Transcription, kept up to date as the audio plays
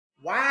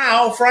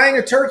Wow, frying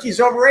a turkey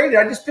is overrated.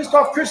 I just pissed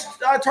off Chris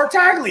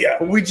Tartaglia.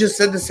 But we just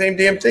said the same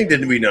damn thing,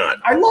 didn't we not?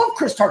 I love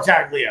Chris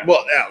Tartaglia.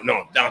 Well,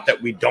 no, not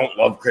that we don't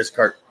love Chris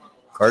Chris,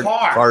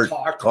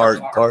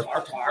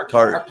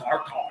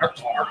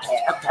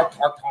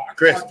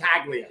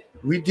 Tartaglia.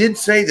 we did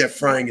say that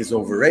frying is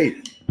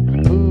overrated.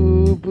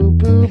 Boo, boo,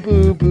 boo,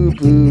 boo, boo,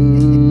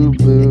 boo,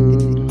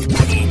 boo.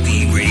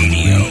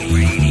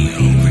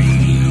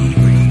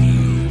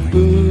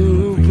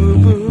 Boo, boo,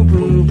 boo,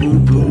 boo, boo,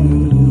 boo.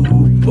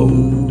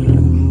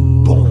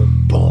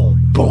 Boom, boom,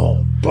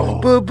 boom,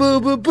 boom. Boo, boo,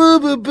 boo, boo,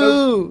 boo,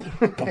 boo.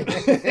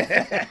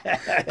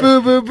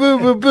 Boo, boo, boo,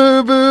 boo,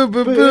 boo, boo,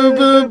 boo, boo,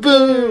 boo,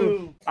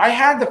 boo. I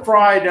had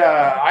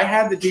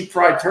the deep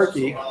fried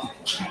turkey.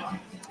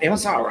 It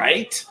was all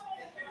right.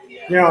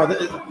 You know,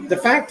 the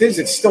fact is,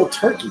 it's still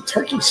turkey.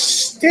 Turkey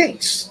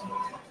stinks.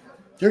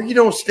 Turkey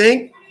don't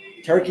stink.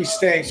 Turkey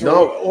stinks.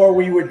 No. Or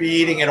we would be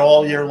eating it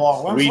all year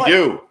long.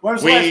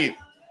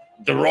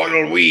 The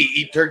royal we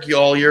eat turkey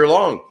all year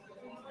long.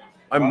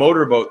 I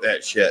motorboat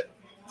that shit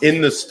in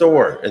the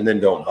store and then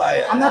don't buy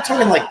it. I'm not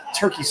talking like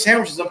turkey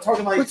sandwiches. I'm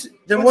talking like.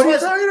 What are you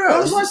talking about? When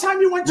was the last time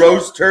you went to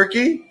roast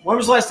turkey? When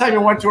was the last time you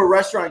went to a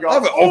restaurant and go, I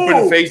have an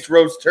open-faced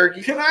roast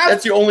turkey. Can I-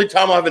 That's the only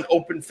time I have an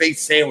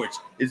open-faced sandwich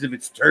is if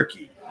it's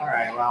turkey. All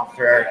right, well,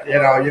 fair. You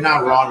know, you're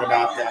not wrong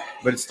about that.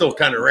 But it's still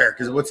kind of rare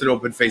because what's an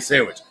open-faced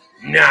sandwich?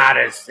 Not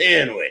a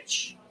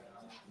sandwich.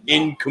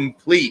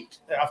 Incomplete.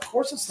 Of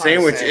course it's not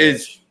Sandwich a sandwich.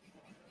 is,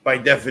 by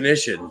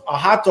definition, A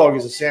hot dog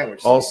is a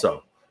sandwich.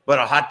 also. But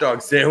a hot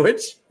dog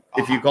sandwich,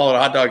 if you call it a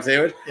hot dog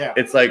sandwich, Yeah.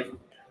 it's like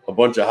a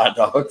bunch of hot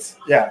dogs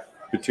Yeah.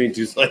 between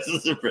two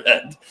slices of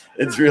bread.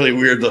 It's really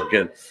weird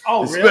looking.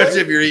 Oh, Especially really?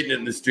 if you're eating it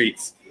in the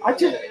streets. I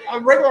did a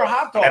regular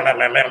hot dog.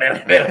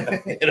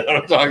 You know what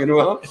I'm talking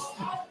about?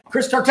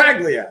 Chris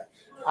Tartaglia.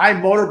 I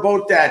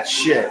motorboat that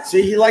shit.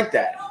 See, he liked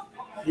that.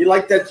 He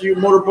liked that you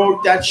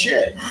motorboat that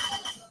shit.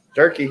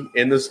 Turkey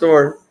in the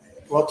store.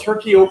 Well,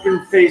 turkey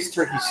open-faced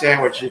turkey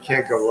sandwich, you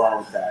can't go wrong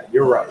with that.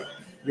 You're right.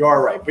 You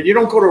are right. But you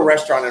don't go to a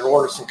restaurant and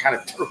order some kind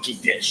of turkey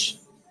dish.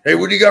 Hey,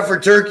 what do you got for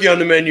turkey on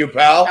the menu,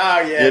 pal? Oh,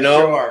 yeah, you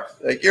know, sure.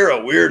 like you're a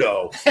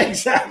weirdo.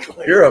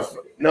 Exactly. You're a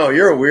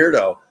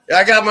weirdo.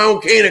 I got my own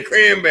can of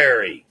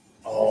cranberry.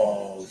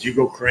 Oh, do you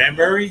go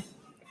cranberry?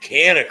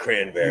 Can of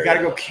cranberry. You got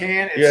to go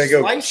can and You gotta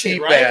go slice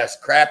cheap it, right? ass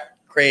crap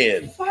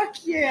cran. Fuck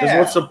yeah. Because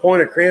what's the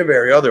point of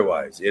cranberry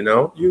otherwise? You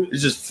know,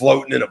 it's just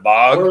floating in a Or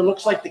bog. it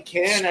looks like the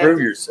can. Screw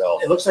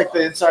yourself. It looks like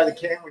the inside of the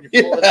can when you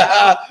pull it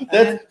out.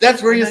 Yeah,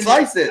 that's where you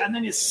slice it. And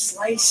then you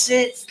slice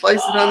it.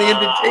 Slice it on the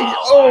indentation.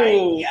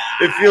 Oh, my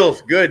God. It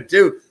feels good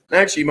too.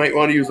 Actually, you might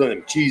want to use one of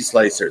them cheese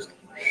slicers.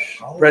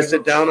 Press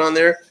it down on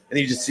there, and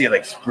you just see it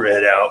like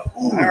spread out.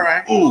 Ooh, All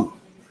right. Ooh.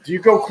 Do you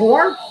go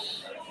corn?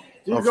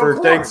 Do you go For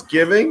corn?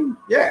 Thanksgiving?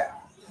 Yeah.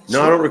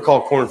 No, I don't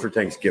recall corn for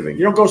Thanksgiving.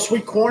 You don't go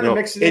sweet corn No. and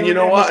mix it in And you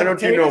know with what? I the don't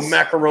do no potatoes?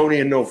 macaroni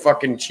and no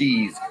fucking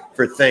cheese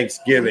for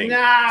Thanksgiving. No,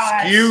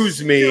 that's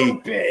Excuse me,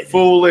 stupid.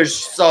 foolish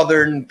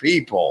Southern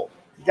people.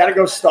 You got to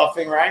go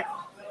stuffing, right?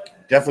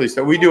 Definitely.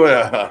 So we do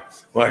a.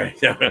 All right,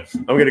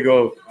 I'm going to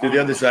go to the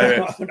other side.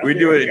 No, We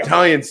do here an we go.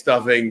 Italian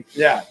stuffing.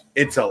 Yeah.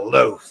 It's a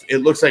loaf. It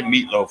looks like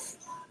meatloaf,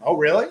 Oh,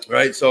 really?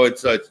 right? So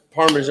it's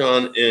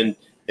Parmesan and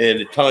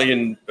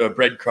Italian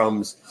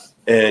breadcrumbs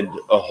and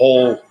a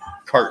whole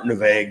carton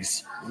of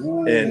eggs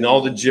and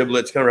all the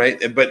giblets, kind of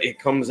right. But it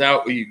comes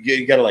out.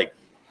 You got to like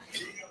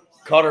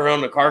cut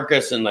around the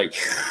carcass and like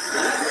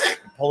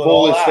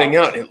pull this thing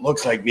out. It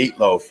looks like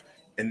meatloaf,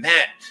 and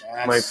that,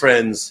 my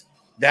friends,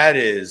 that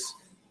is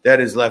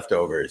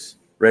leftovers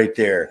right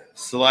there.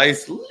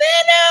 Slice, lit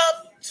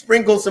up,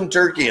 sprinkle some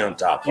turkey on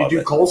top Do you of do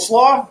it.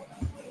 coleslaw?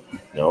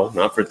 No,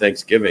 not for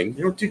Thanksgiving.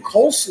 You don't do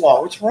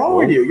coleslaw. What's wrong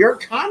with you? You're a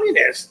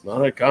communist.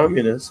 Not a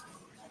communist.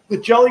 The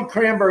jelly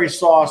cranberry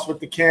sauce with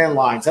the can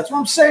lines. That's what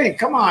I'm saying.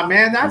 Come on,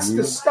 man. That's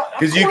the stuff. Of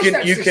Because you course can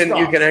that's you the can you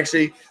stuff. can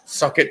actually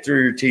suck it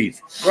through your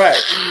teeth. Right.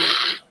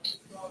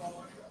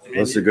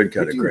 That's a good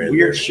kind You of do cranberry.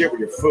 weird shit with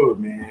your food,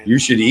 man. You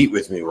should eat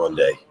with me one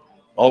day.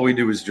 All we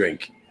do is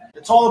drink.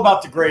 It's all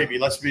about the gravy.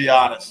 Let's be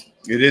honest.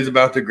 It is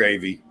about the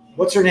gravy.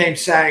 What's her name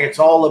sang? It's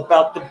all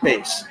about the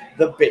base,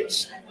 the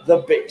base, the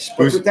base.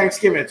 But Who's- for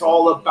Thanksgiving, it's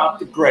all about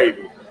the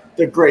gravy,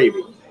 the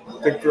gravy,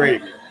 the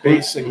gravy,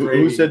 base and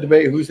gravy. Who said the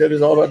base? Who said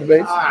it's all about the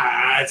base?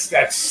 Ah, it's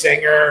that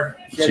singer.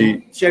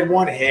 She had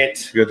one hit.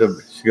 She got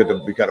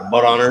a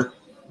butt on her.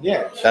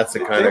 Yeah. That's the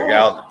kind of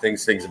gal that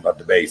thinks things about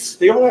the base.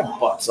 They all have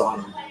butts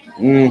on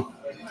them.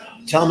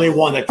 Tell me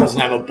one that doesn't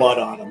have a butt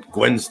on them.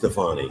 Gwen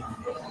Stefani.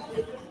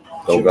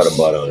 Don't got a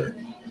butt on her.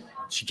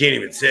 She can't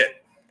even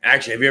sit.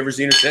 Actually, have you ever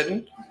seen her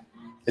sitting?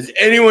 Has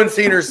anyone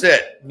seen her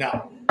sit?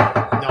 No. No,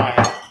 I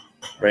haven't.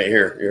 Right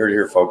here. You heard it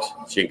here, folks.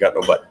 She ain't got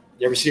no butt.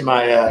 You ever see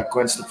my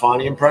Gwen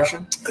Stefani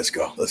impression? Let's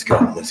go. Let's go.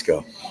 Let's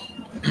go.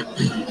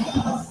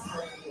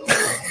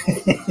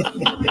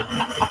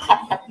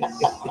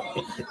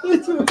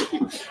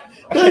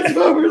 That's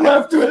what we're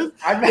left with.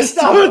 I messed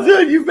That's up.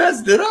 what- You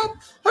messed it up.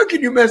 How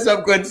can you mess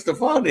up Gwen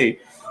Stefani?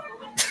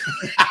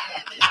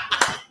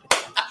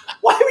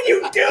 Why would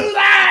you do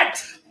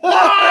that?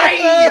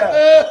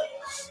 Why?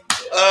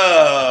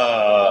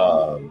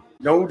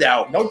 No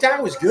doubt. No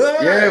doubt was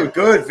good. Yeah,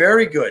 good.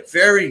 Very good.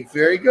 Very,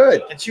 very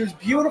good. And she was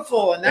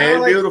beautiful. And now,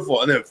 And like,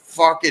 beautiful. And then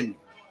fucking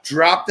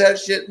dropped that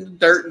shit in the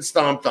dirt and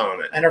stomped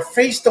on it. and her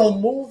face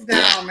don't move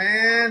now,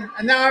 man.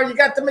 And now you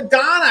got the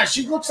Madonna.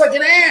 She looks like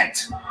an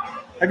ant.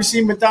 Have you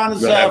seen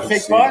Madonna's I haven't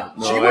fake seen butt? her.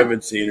 No, I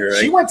haven't seen her.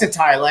 She went to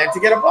Thailand to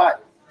get a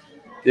butt.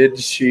 Did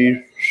she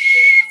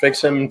fix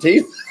some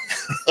teeth?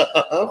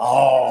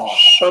 Oh,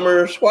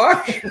 Summer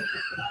squash?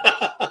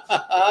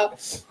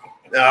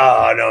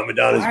 Oh, no,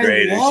 Madonna's I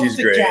great. love She's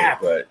the great.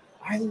 Gap. But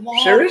I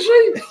love.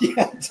 seriously?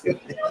 Yeah, dude.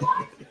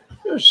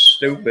 You're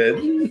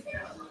stupid.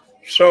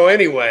 So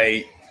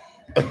anyway,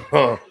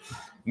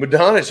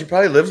 Madonna, she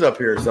probably lives up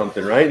here or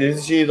something, right?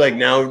 Isn't she like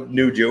now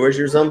new Jewish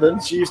or something?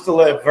 She used to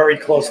live very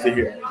close to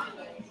here.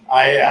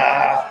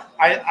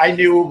 I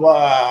knew.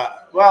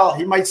 Well,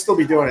 he might still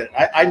be doing it.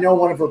 I know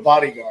one of her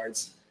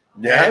bodyguards.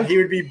 Yeah. And he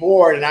would be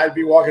bored, and I'd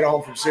be walking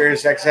home from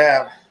Sirius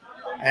XM,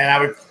 and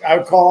I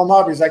would call him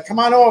up. He's like, "Come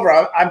on over.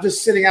 I'm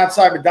just sitting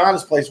outside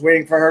Madonna's place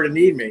waiting for her to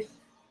need me."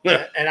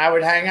 And I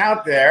would hang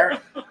out there,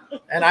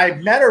 and I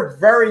met her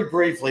very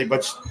briefly,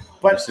 but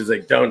She's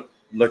like, don't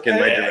look in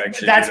my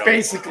direction. That's You don't-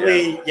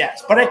 basically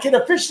yes. But I can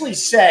officially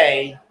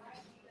say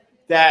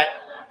that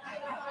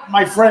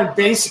my friend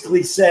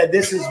basically said,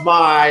 "This is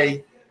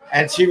my,"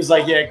 and she was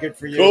like, "Yeah, good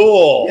for you."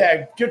 Cool.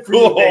 Yeah, good for you.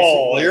 Cool.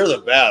 Basically. You're the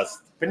best.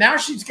 But now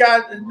she's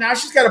got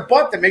a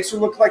butt that makes her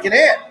look like an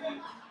ant.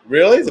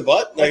 Really? The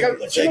butt?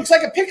 She looks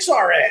like a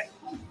Pixar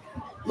ant.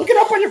 Look it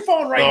up on your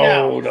phone right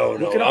now. No.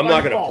 Look it up I'm on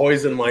not your going to phone.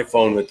 poison my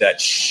phone with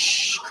that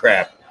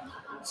crap.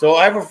 So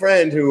I have a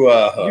friend who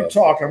You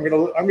talk. I'm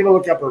gonna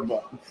look up her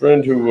butt.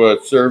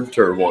 served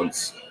her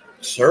once.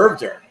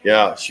 Served her.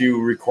 Yeah, she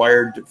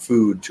required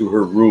food to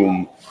her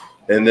room,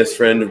 and this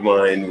friend of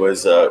mine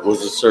was a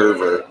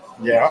server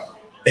Yeah.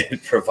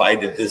 and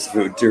provided this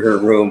food to her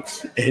room,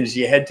 and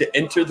she had to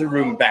enter the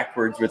room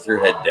backwards with her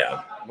head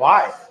down.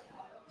 Why?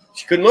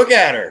 She couldn't look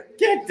at her.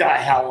 Get the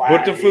hell out.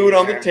 Put the food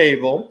on the here.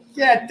 table,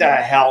 Get the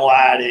hell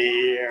out of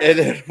here. and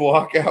then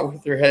walk out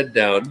with her head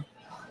down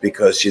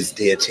because she's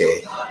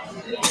deity.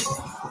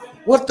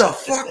 What the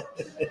fuck?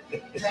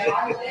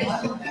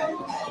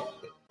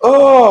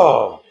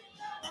 Oh,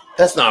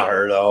 that's not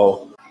her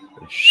though.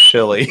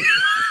 Silly.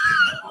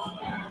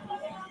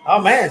 Oh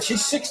man,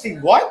 she's 60.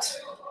 What?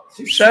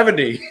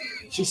 70.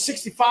 She's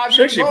 65.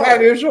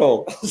 65 years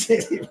old.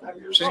 65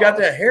 years She's old. got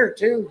that hair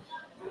too.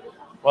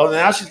 Well,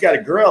 now she's got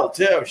a grill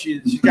too.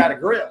 She's got a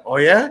grill. Oh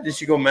yeah? Did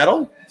she go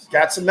metal? She's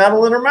got some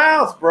metal in her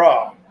mouth,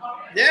 bro.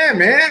 Yeah,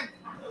 man.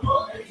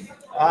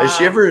 Has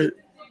she ever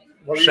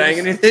what are sang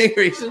you- anything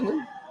recently?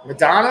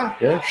 Madonna?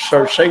 Yeah,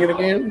 start singing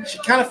again. She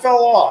kind of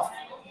fell off.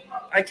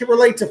 I can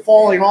relate to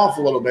falling off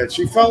a little bit.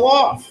 She fell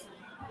off.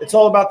 It's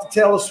all about the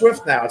Taylor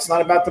Swift now. It's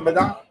not about the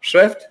Madonna.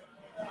 Swift?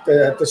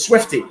 The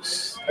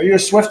Swifties. Are you a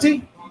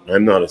Swiftie?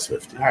 I'm not a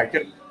Swiftie. All right,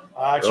 good.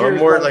 I'm Cheers,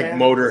 more my like man.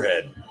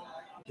 Motorhead.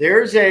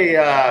 There's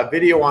a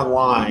video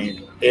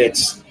online.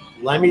 It's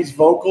Lemmy's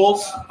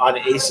vocals on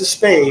Ace of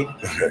Spade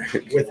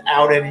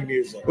without any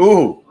music.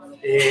 Ooh.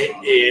 It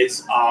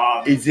is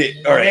Is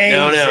it all right?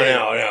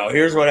 Now.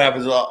 Here's what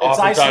happens.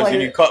 Oftentimes when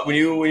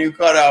isolated. you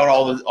cut out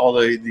all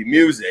the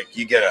music,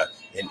 you get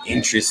an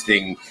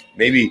interesting,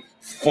 maybe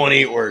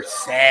funny or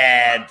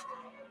sad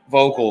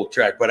vocal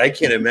track. But I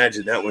can't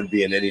imagine that one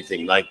being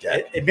anything like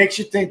that. it makes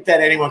you think that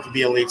anyone could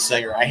be a lead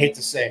singer. I hate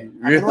to say it. I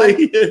mean,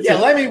 Really? yeah,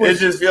 Lemmy It was.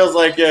 just feels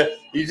like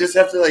you just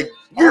have to like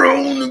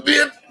groan a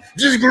bit,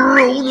 just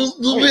groan a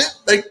little bit,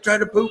 like try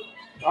to poop.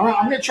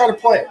 I'm going to try to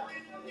play it.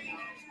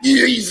 The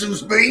ace of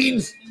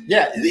spades,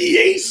 Yeah, the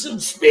Ace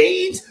of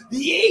Spades.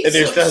 The Ace and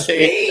there's of nothing,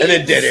 Spades. and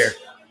then dead air.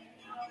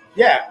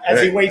 Yeah, as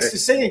he Right. waits to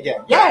sing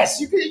again.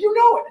 Yes, you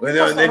know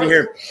it. And then you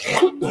hear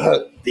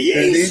the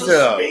Ace these,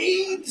 of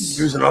Spades.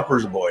 he was an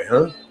uppers boy,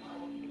 huh?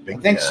 I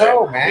think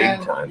so, man.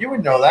 Big time. You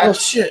would know that. Oh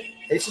shit!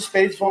 Ace of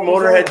Spades.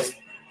 Motorhead's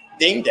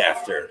named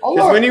after. Oh,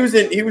 Because look. when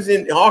he was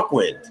in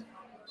Hawkwind,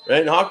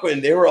 right? In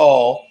Hawkwind, they were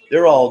all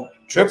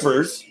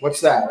trippers.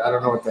 What's that? I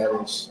don't know what that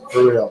is.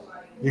 For real.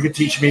 You could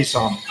teach me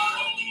some.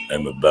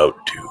 I'm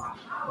about to.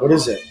 What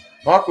is it?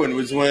 Hawkwind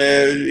was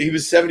when he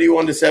was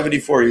 71 to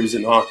 74. He was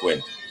in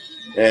Hawkwind,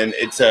 and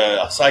it's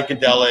a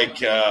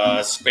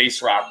psychedelic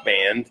space rock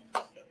band.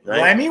 Right?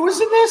 Lemmy was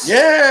in this?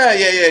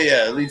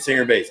 Yeah. Lead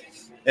singer, bass,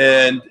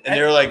 and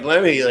they were like,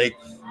 Lemmy, like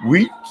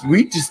we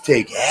just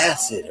take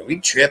acid and we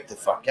trip the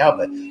fuck out,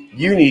 but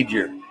you need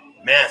your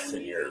meth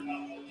and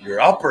your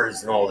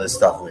uppers and all this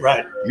stuff. Like,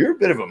 Right. You're a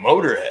bit of a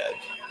Motorhead.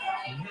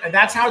 And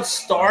that's how it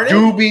started?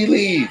 Do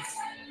believe.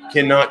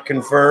 Cannot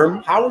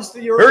confirm. How was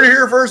the Heard early, it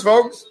here first,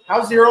 folks.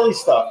 how's the early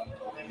stuff?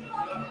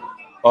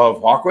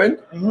 Of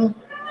Hawkwind.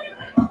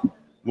 Mm-hmm.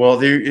 Well,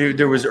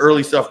 there was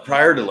early stuff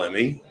prior to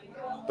Lemmy,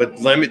 but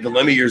the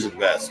Lemmy years are the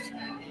best.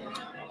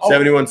 Oh.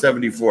 71,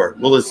 74.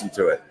 We'll listen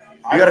to it.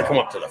 You got to come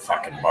up to the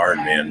fucking barn,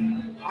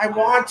 man. I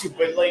want to,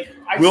 but like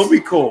We'll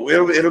be cool.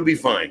 It'll be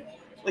fine.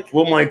 Like-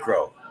 We'll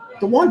micro.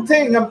 the one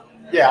thing I'll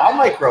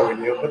micro with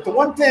you, but the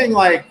one thing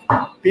like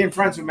being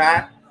friends with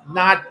Matt,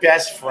 not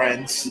best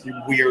friends, you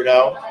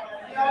weirdo.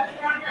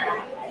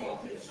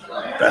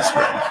 Best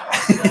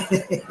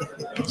friend.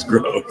 It's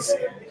gross.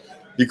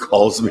 He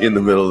calls me in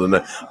the middle of the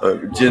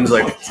night. Jen's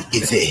like,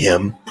 "Is it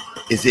him?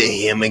 Is it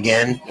him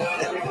again?"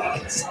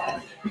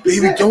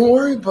 Baby, don't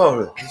worry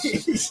about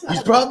it. He's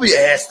probably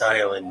ass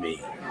styling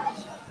me.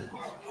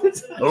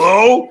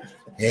 Hello?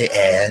 Hey,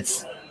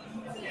 ass.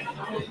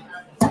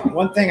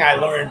 One thing I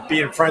learned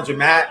being friends with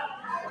Matt,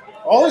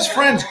 all his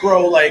friends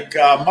grow like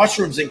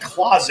mushrooms in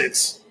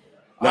closets.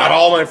 Not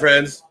all my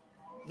friends.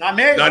 Not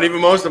me. Not even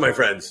most of my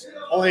friends.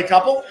 Only a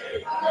couple?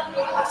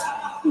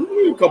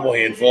 A couple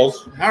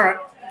handfuls. All right.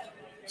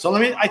 So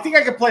I think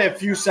I could play a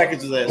few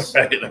seconds of this.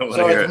 Right, I wanna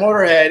So hear it's it.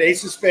 Motorhead,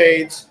 Ace of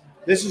Spades.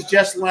 This is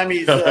Jess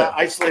Lemmy's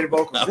isolated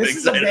vocals. I'm This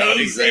excited, is I'm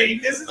amazing.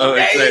 excited. This is I'm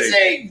excited.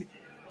 amazing.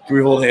 Can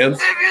we hold hands?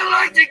 If you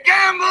like to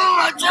gamble,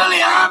 I tell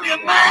you I'm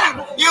your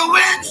man. You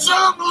win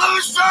some,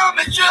 lose some,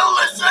 it's all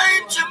the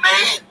same to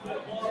me.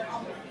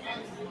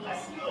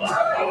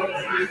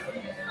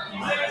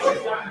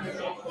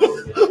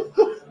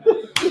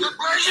 The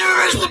pleasure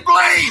is to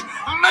blame.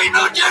 It made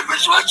no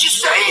difference what you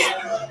say.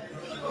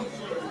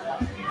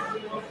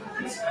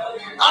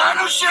 I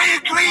don't say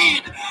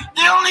agreed.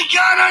 The only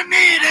card I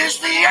need is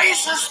the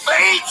ace of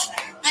spades.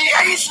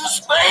 The ace of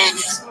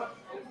spades.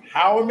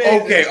 How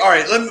amazing. Okay, all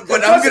right.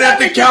 But I'm gonna have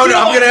to counter.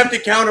 I'm gonna have to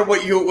counter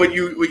what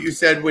you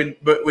said when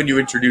you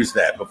introduced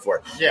that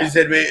before. Yeah. You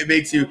said it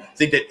makes you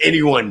think that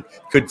anyone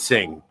could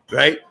sing,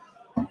 right?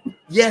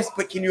 Yes,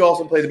 but can you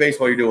also play the bass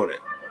while you're doing it?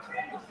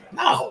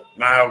 No.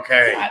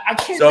 Okay. I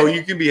can't. So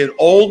you can be an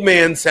old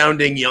man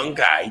sounding young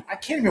guy. I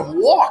can't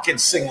even walk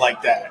and sing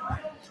like that.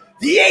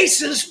 The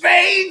Ace of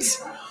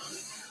Spades.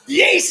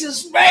 The Ace of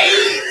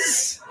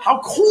Spades. How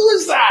cool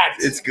is that?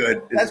 It's good.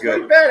 It's That's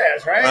good. pretty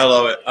badass, right? I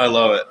love it. I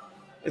love it.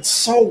 It's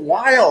so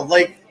wild.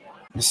 Like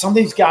some of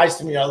these guys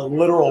to me are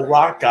literal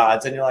rock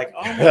gods, and you're like,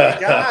 oh my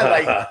god!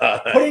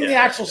 Like putting the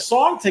actual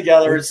song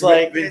together, it's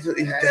like that's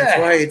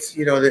why it's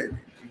that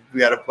we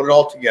got to put it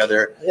all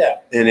together, yeah.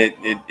 and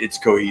it's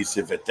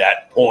cohesive at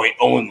that point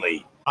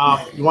only.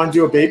 You want to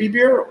do a baby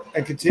beer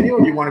and continue,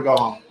 or you want to go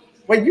home?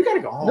 Wait, you got to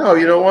go home. No,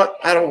 you know what?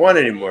 I don't want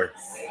any more.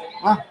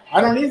 Huh?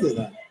 I don't either.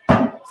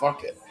 Then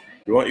Fuck it.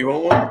 You want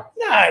one?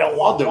 no, I don't I'll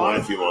want do one. one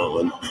if you want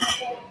one.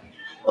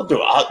 I'll do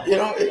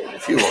it.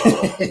 If you want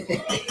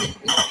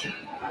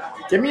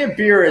one. Give me a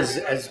beer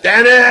as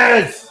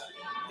Dennis!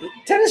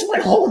 Dennis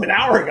went home an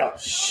hour ago.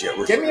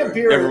 Shit. Give me a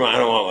beer. Never mind. I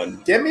don't want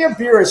one. Give me a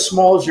beer as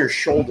small as your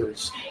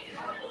shoulders.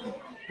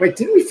 Wait,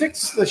 didn't we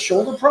fix the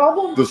shoulder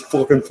problem? That's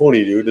fucking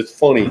funny, dude. It's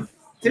funny.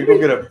 Did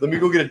Let me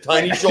go get a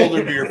tiny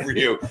shoulder beer for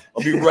you.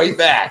 I'll be right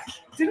back.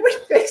 Did we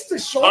fix the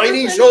shoulder?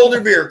 Tiny thing? shoulder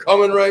beer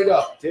coming right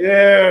up. Dude.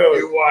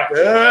 You watch.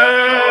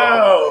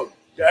 Oh.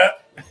 Yeah.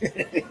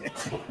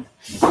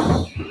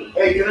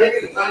 Hey, can I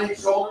get a tiny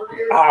shoulder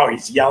beer? Oh,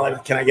 he's yelling,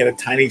 can I get a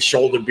tiny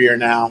shoulder beer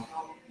now?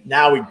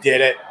 Now we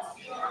did it.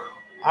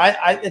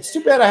 It's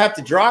too bad I have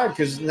to drive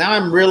because now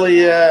I'm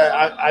really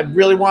I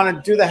really want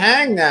to do the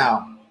hang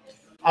now.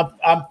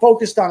 I'm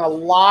focused on a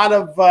lot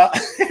of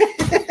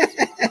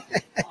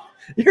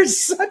You're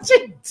such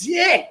a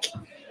dick.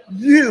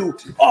 You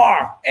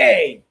are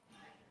a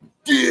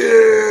dick.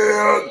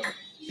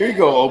 Here you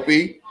go,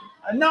 Opie.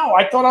 No,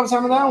 I thought I was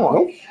having that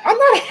one. I'm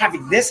not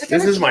having this.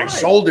 This is my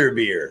shoulder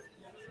beer.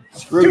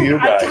 Screw Dude, you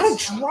I guys.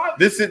 gotta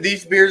drive.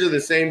 These beers are the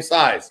same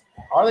size.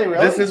 Are they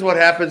really? This is what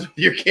happens with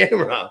your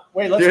camera.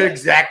 Wait, let's They're make-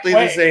 exactly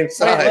wait, the same wait,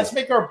 size. let's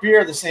make our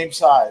beer the same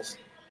size.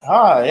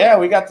 Ah, yeah,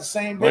 we got the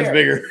same beer. Mine's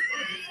bigger.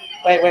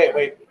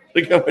 Wait.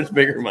 Look how much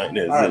bigger mine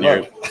is All than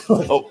right,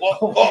 yours.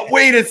 Oh,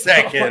 wait a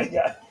second.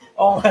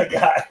 Oh my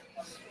god.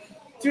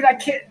 Dude, I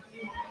can't.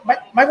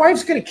 My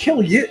wife's gonna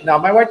kill you. No,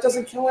 my wife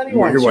doesn't kill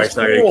anyone. Your She's wife's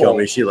not going to cool. kill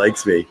me. She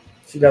likes me.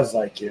 She does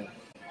like you.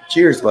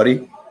 Cheers,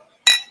 buddy.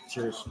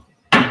 Cheers.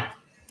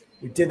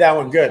 We did that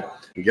one good.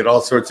 You get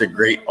all sorts of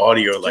great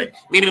audio, like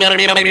And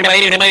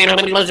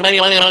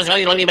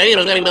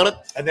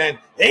then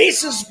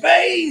Ace of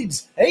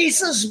Spades,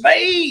 Ace of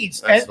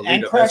Spades, That's the and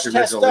lead-up. crash That's the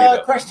test, original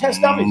lead-up. crash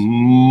test dummies,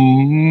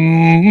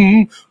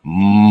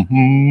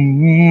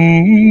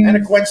 Mm-hmm. and a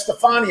Gwen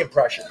Stefani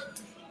impression.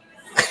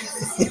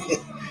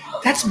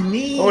 That's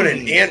me. Oh, and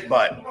an ant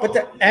butt.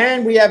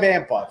 And we have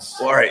ant butts.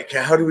 Well, all right,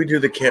 how do we do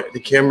the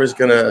camera's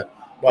going to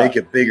What? make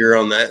it bigger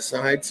on that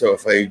side. So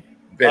if I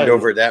bend Oh.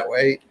 over that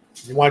way,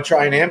 You want to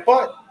try an ant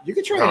butt? You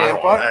can try an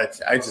ant butt.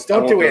 I just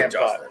Don't won't do it ant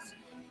butt. justice.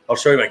 I'll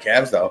show you my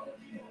calves though.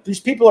 These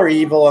people are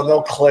evil and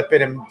they'll clip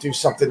it and do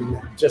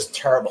something just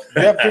terrible.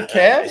 You have big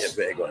calves?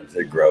 Yeah, big ones.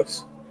 They're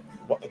gross.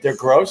 What, they're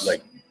gross?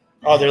 Like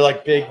they're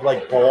like big,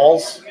 like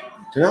balls.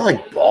 they're not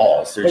like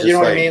balls. They're But just you know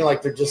what like, I mean?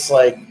 Like they're just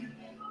like,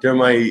 they're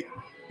my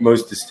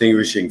most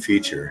distinguishing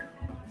feace.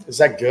 is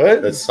that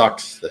good? That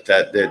sucks that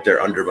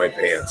they're under my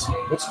pants.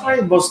 What's my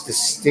most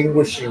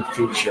distinguishing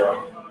feature?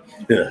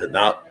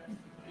 Not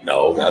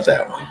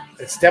that one.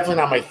 It's definitely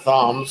not my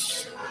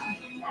thumbs.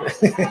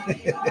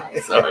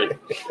 Sorry.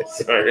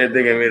 I didn't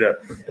think I made a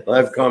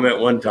live comment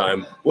one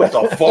time. What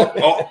the fuck?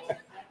 Oh,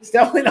 It's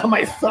definitely not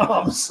my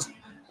thumbs.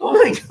 Oh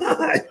my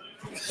god!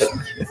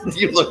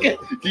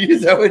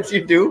 is that what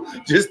you do?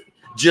 Just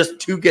just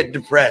to get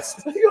depressed.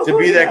 To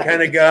be that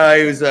kind of guy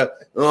who's I'm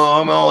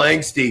all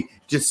angsty.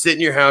 Just sit in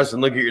your house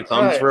and look at your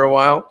thumbs Right. for a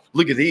while.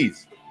 Look at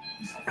these.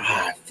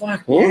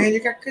 Fuck, Huh? man, you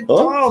got good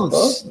Huh?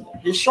 thumbs.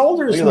 Your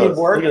shoulders Look at need those.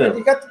 work, Look at but them.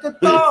 you got the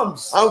good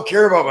thumbs. I don't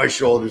care about my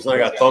shoulders. I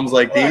got thumbs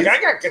like these. Look,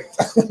 I got good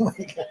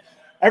thumbs.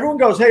 Everyone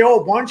goes, hey,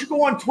 why don't you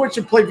go on Twitch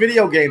and play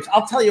video games?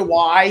 I'll tell you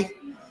why.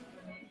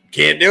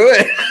 Can't do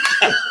it.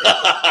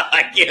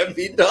 I can't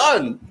be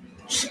done.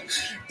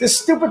 This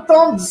stupid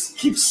thumbs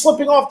keep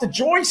slipping off the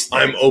joystick.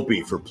 I'm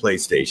Opie for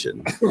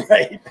PlayStation.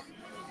 Right.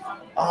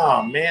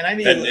 Oh man, I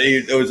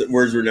need Those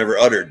words were never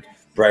uttered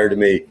prior to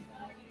me.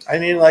 I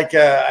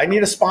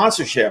need a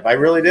sponsorship. I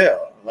really do.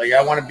 Like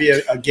I want to be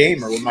a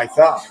gamer with my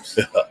thumbs.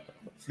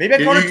 Maybe I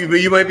go to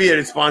You might be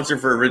a sponsor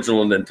for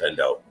original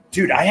Nintendo.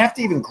 dude. I have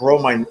to even grow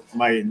my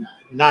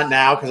not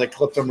now because I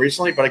clipped them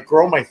recently, but I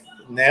grow my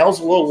nails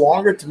a little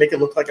longer to make it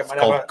look like I might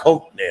have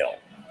Called a. Coke Nail.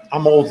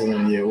 I'm older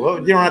than you. Well,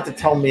 you don't have to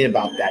tell me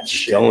about that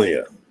shit. Telling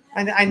you.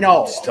 I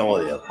know. Just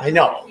telling you. I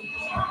know.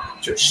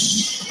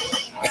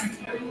 Just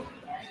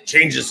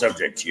change the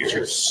subject here.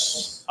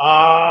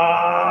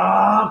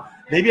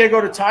 Maybe I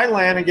go to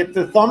Thailand and get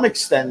the thumb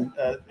extensions.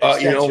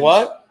 You know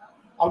what?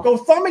 I'll go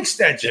thumb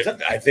extensions.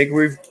 I think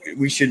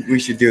we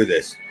should do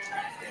this.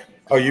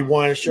 Oh, you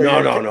want to show? No.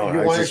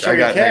 You want to show I your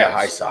got calves.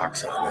 high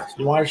socks on.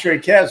 You want to show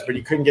your calves, but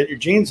you couldn't get your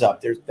jeans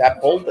up. There's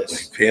that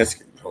bulbous.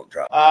 Pants don't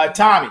drop.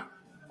 Tommy,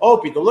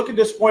 Opie, the look of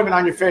disappointment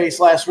on your face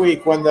last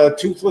week when the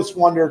Toothless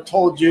Wonder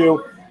told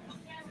you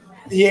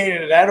he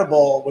ate an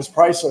edible was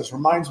priceless.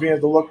 Reminds me of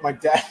the look my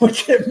dad would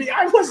give me.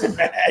 I wasn't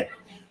mad.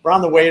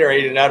 Ron the waiter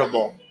ate an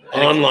edible.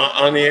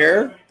 On the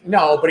air?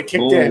 No, but it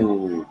kicked in.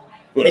 Ooh.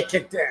 It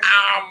kicked in.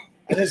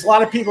 And there's a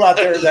lot of people out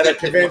there that are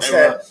convinced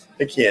that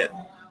I can't.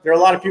 there are a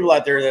lot of people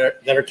out there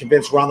that are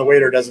convinced Ron the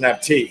waiter doesn't have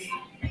teeth.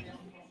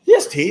 He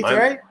has teeth,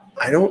 right?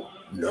 I don't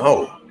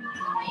know.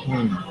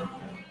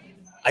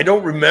 I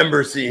don't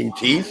remember seeing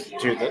teeth.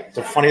 Dude,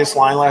 the funniest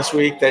line last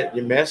week that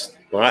you missed.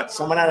 What?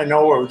 Someone out of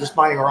nowhere was just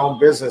minding her own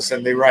business,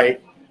 and they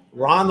write,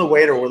 "Ron the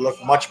waiter would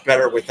look much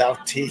better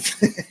without teeth."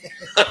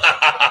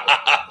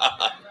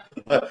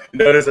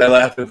 Notice I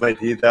laughed with my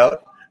teeth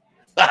out.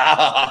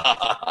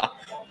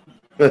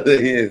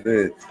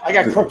 I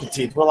got crooked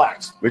teeth.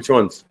 Relax. Which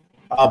ones?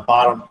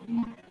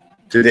 Bottom.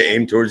 Do they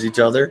aim towards each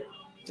other?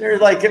 They're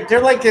like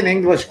an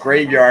English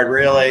graveyard,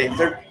 really.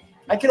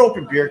 I can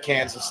open beer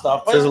cans and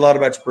stuff. Says a But, lot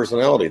about your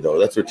personality, though.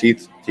 That's what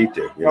teeth do.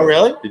 You know? oh,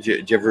 really?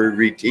 Did you ever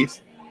read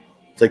teeth?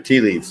 It's like tea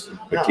leaves with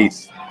No.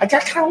 teeth. I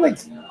got kind of like.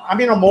 I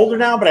mean, I'm older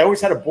now, but I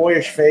always had a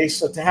boyish face.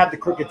 So to have the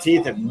crooked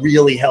teeth, it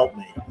really helped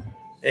me.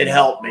 It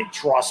helped me.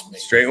 Trust me.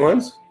 Straight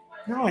ones?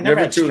 No, I never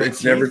had straight It's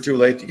teeth. never too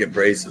late to get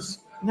braces.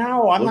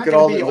 No, I'm Look not at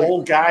all going to be the- an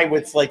old guy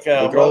with like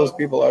a Look at all those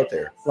people out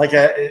there. like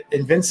a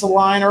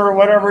Invisalign or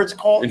whatever it's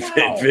called. No.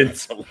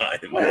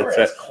 Invisalign. Whatever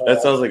it's called.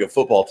 That sounds like a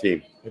football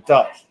team. It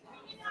does.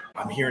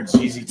 I'm hearing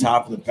ZZ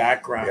Top in the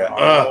background. Yeah.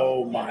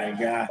 Oh my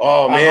god.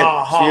 Oh, man.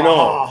 So you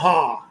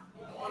know.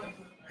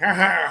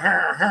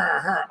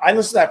 I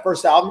listened to that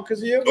first album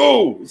because of you.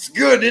 Oh, it's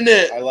good, isn't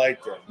it? I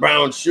liked it.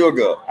 Brown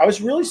sugar. I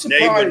was really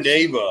surprised.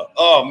 Neighbor.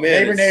 Oh,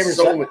 man. Neighbor's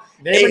so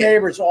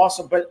Neighbor's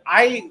awesome, but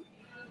I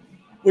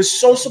was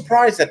so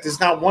surprised that there's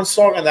not one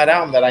song on that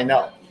album that I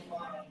know.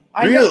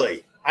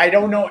 Really? I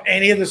don't know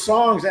any of the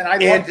songs, and I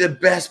And love the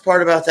best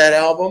part about that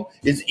album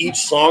is each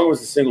song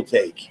was a single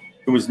take.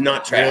 It was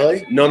not tracked.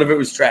 Really? None of it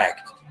was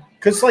tracked.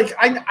 because like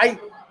I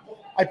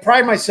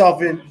pride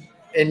myself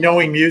in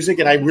knowing music,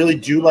 and I really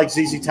do like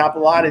ZZ Top a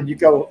lot. And you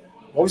go,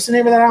 what was the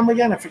name of that album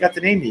again? I forgot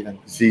the name even.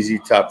 ZZ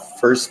Top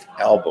first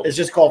album. It's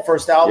just called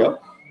First Album.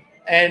 Yep.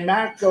 And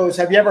Matt goes,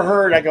 "Have you ever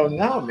heard?" I go,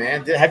 "No,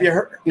 man. Have you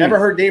never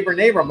heard Neighbor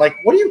Neighbor?" I'm like,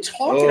 "What are you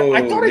talking about?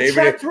 I thought I Neighbor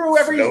tracked through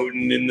every."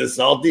 floating in the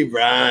salty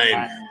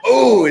brine.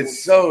 Oh,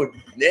 it's so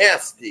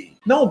nasty.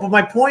 No, but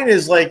my point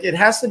is, like, it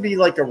has to be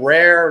like a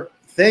rare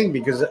thing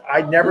because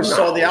I never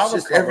saw the it's album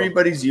just cover.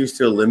 everybody's used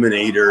to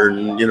Eliminator,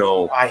 and you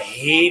know. I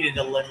hated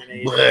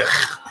Eliminator.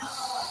 Blech.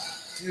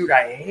 Dude,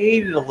 I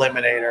hated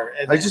Eliminator.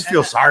 And I just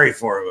feel sorry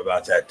for him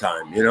about that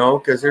time, you know,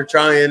 because they're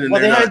trying and well,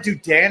 they they're had not. to do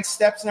dance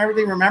steps and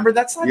everything. Remember,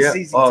 that's not Yeah.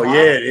 ZZ Oh Top.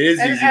 yeah, it is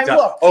And- ZZ and Top.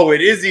 look- Oh, it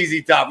is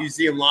ZZ Top. You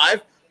see him live?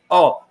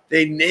 Oh,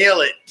 they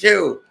nail it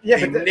too. Yeah,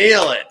 they but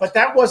nail it. But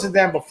that wasn't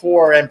them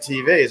before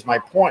MTV. Is my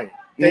point.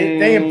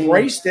 They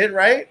embraced it,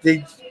 right?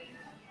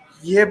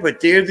 Yeah, but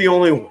they're the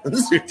only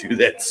ones who do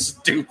that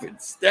stupid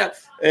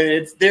stuff, and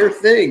it's their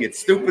thing. It's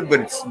stupid,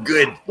 but it's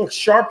good. Look,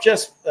 Sharp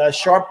Dress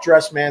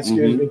Man,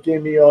 excuse me,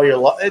 give me all your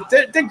love.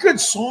 They're good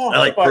songs. I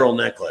like but- Pearl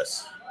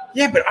Necklace.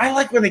 Yeah, but I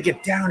like when they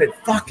get down and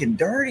fucking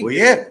dirty. Well,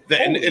 yeah,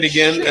 and Holy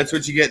again, shit. that's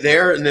what you get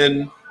there. And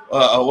then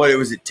what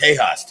was it?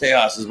 Tejas.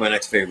 Tejas is my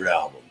next favorite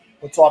album.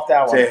 What's off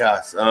that one?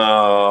 Tejas.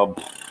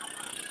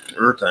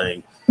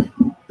 Earthang.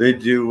 They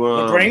do.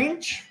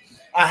 LaGrange?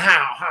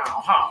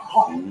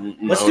 How.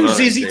 Let's no, do not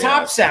ZZ Tejas.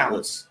 Top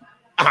sounds.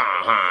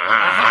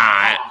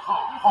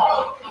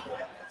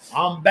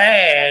 I'm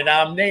bad.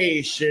 I'm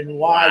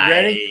nationwide.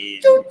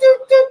 Ready? Right.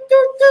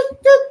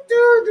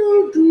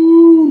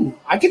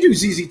 I could do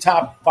ZZ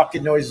Top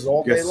fucking noises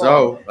all day Guess long.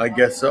 so. I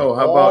guess so.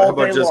 How All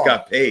about day Just long.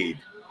 Got Paid?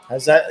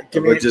 How's that?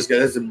 Give me.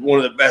 That's one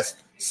of the best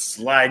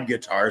slide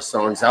guitar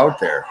songs out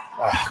there.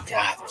 Oh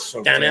God, they're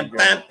so damn good.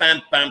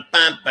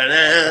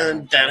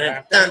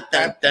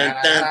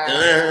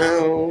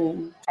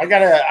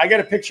 I got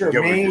a picture of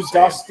Get what me, you're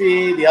saying.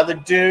 Dusty, the other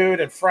dude,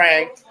 and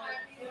Frank.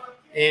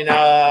 In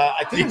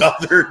I think The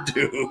other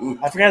dude.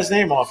 I forgot his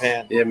name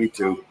offhand. Yeah, me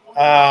too.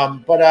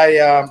 But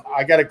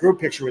I got a group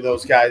picture with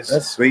those guys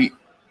That's sweet.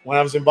 when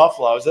I was in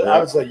Buffalo. I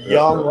was a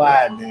young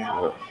lad,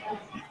 man.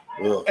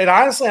 Ugh. And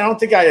honestly, I don't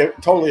think I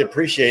totally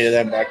appreciated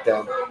them back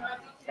then.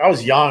 I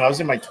was young. I was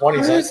in my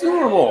 20s. It's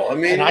normal. I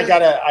mean, And I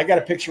got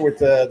a picture with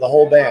the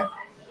whole band.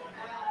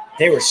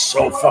 They were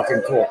so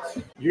fucking cool.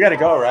 You got to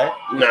go, right?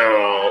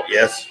 no.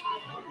 Yes.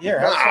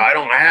 Yeah. No, I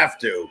don't have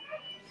to.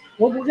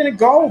 Well, we're gonna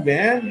go,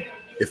 man.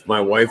 If my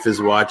wife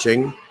is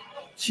watching,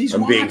 She's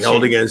I'm being watching.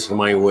 held against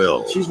my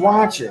will. She's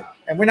watching,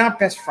 and we're not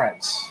best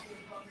friends.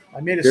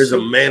 I made a. There's a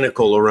soup.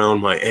 manacle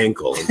around my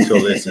ankle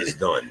until this is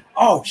done.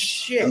 Oh I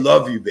shit!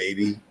 love you,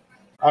 baby.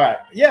 All right,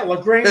 yeah,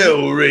 Lagrange.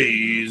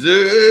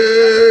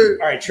 Hellraiser.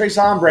 All right, Trace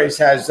Hombres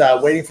has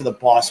 "Waiting for the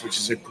Bus," which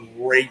is a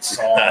great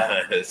song.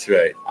 That's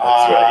right.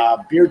 That's right.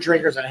 Beer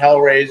Drinkers and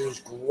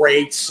Hellraisers,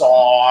 great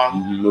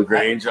song.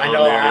 Lagrange I on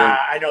know. there.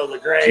 I know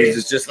Lagrange.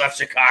 Jesus just left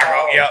Chicago.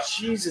 Oh, Yep.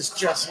 Jesus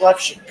just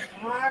left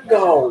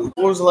Chicago.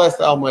 What was the last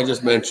album I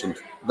just mentioned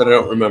that I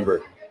don't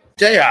remember?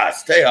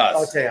 Tejas.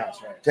 Oh,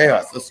 Tejas, right?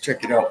 Tejas. Let's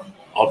check it out.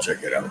 I'll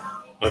check it out.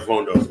 My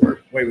phone doesn't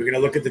work. Wait, we're gonna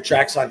look at the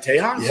tracks on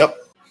Tejas. Yep.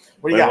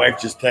 What do you My got?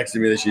 wife just texted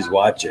me that she's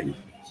watching.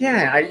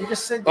 Yeah, you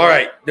just said. All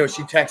right. No,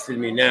 she texted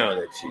me now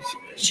that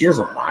she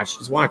doesn't watch.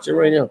 She's watching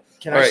right now.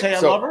 Can All I right, say I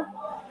so- love her?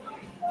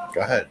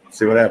 Go ahead.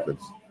 See what happens.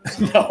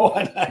 No,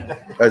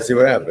 Let's see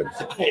what happens.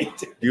 I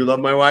Do you love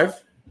my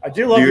wife?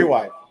 do love Do you- your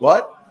wife.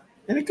 What?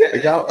 And it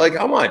could, Like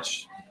how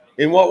much?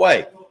 In what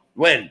way?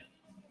 When?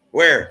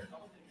 Where?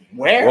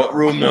 where? What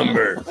room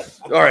number?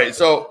 All right.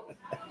 So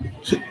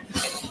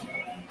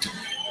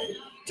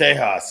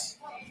Tejas.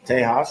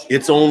 Tejas.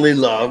 It's Only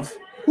Love.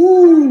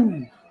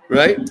 Woo.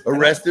 Right?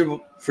 Arrested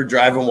for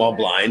driving while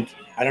blind.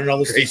 I don't know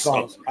those two Great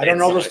songs. song. I don't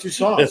know Great those two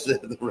song.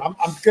 songs.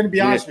 I'm going to be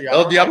honest with you. I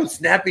Oh, don't the know. album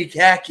Snappy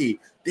Khaki.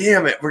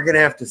 Damn it. We're going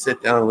to have to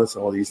sit down and listen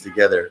to all these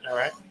together All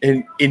right.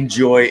 and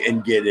enjoy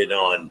and get it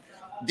on.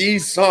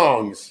 These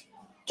songs.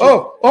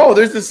 Oh,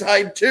 there's the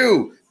side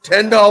two.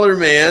 $10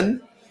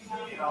 Man.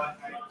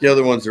 The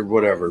other ones are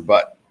whatever,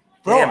 but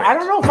Bro, damn it. I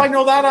don't know if I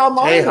know that album.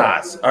 either.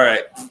 Tejas. All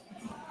right.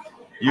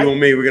 You and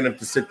me, we're going to have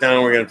to sit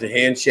down. We're going to have to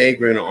handshake.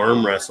 We're going to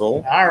arm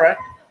wrestle All right.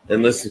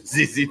 and listen to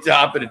ZZ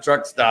Top at a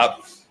truck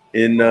stop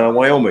in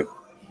Wyoming.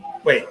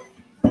 Wait.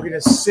 We're going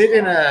to sit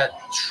in a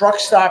truck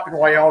stop in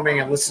Wyoming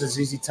and listen to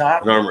ZZ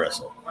Top? An arm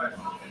wrestle.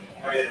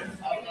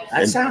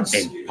 That sounds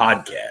And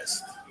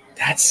podcast.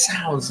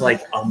 like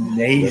Doesn't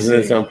amazing.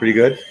 that sound pretty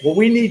good? What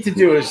we need to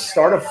do is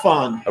start a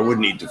fund. I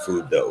wouldn't eat the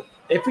food, though.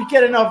 If we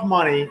get enough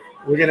money,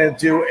 we're going to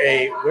do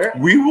where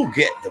We will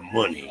get the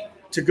money.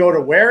 to go to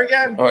where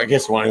again? Oh, I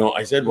guess Wyoming.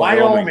 I said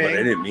Wyoming, but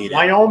I didn't mean it.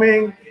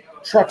 Wyoming,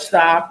 truck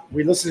stop.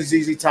 We listen to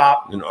ZZ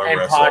Top And and, arm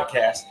wrestle.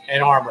 podcast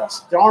and arm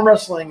wrestling. The arm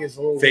wrestling is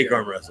a little Fake weird.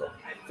 arm wrestle.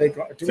 Fake,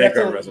 do we Fake have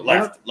arm to- wrestle.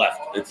 Left.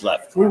 It's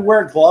left. Do we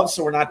wear gloves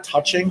so we're not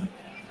touching?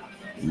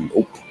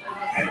 Nope.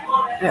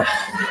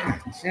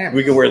 Damn.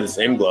 We can wear the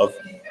same glove.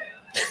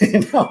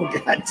 No,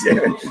 God damn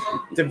it.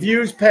 The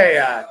views pay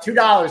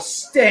 $2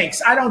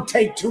 stinks. I don't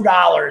take $2.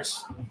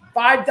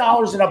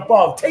 $5 and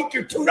above. Take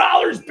your $2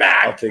 I'll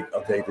back. take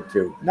it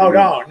too. No.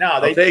 I'll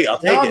take They're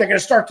it. gonna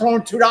start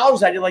throwing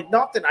 $2 at you like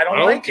nothing. I I don't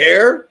don't like it.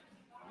 care.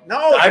 No,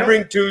 I don't-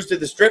 bring twos to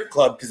the strip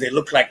club because they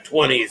look like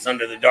 20s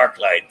under the dark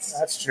lights.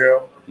 That's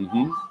true.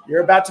 Mm-hmm.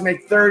 You're about to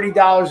make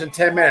 $30 in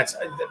 10 minutes,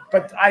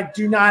 but I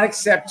do not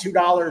accept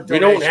 $2 We donations.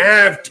 don't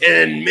have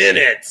 10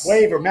 minutes.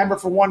 Wait, remember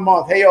for 1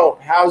 month. Hey,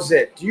 how's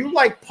it? Do you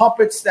like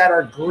puppets that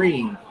are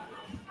green?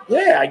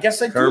 Yeah, I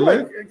guess I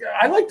Kermit? do.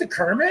 I like the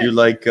Kermit. Do you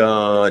like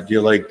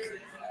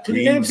Can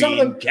you green name some of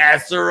bean them?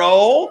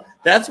 casserole?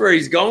 That's where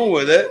he's going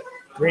with it.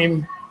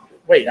 Green.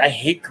 Wait, I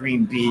hate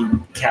green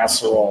bean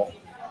casserole.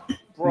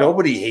 Bro,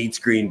 Nobody hates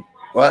green.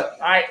 What?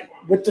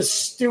 with the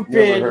stupid.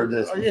 Never heard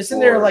this Isn't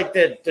before. there like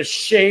the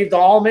shaved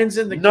almonds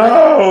in the?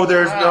 No,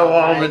 there's no Oh,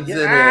 my almonds in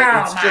it.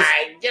 God. It's Oh just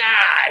my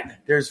God.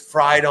 there's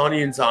fried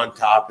onions on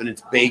top, and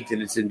it's baked,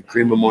 and it's in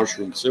cream of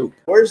mushroom soup.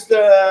 Where's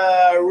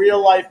the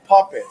real life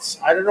puppets?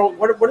 I don't know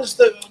what is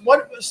the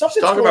what something's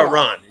He's talking going about on.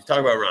 Ron. He's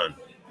talking about Ron.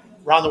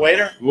 Ron the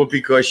waiter.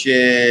 Whoopee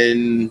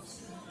cushion,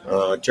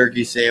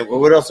 turkey sandwich.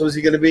 What else was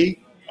he going to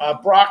be?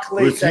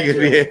 Broccoli. Was he thank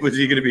going you. to be? Was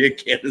he going to be a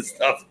can of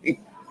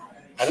stuffing?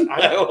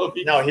 No,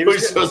 he Who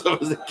was. shows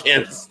up as a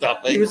can of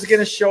stuffing? He was going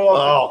to show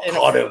up. Oh,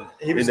 caught him.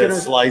 He was in the going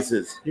to.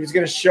 slices. He was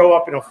going to show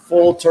up in a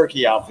full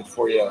turkey outfit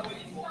for you.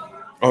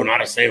 Oh,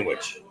 not a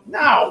sandwich.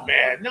 No,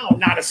 man, no,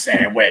 not a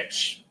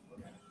sandwich.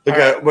 Like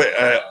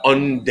a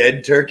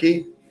undead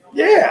turkey.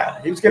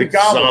 Yeah, he was going to With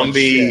gobble.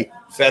 zombie shit.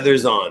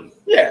 feathers on.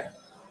 Yeah,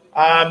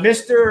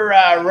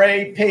 Mr.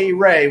 Ray Pay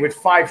Ray with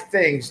 5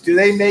 things. Do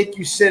they make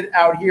you sit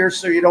out here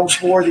so you don't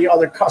bore the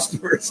other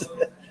customers?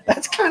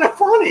 That's kind of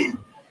funny.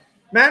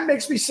 Man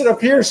makes me sit up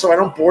here so I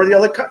don't bore the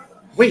other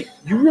Wait,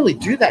 you really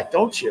do that,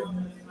 don't you?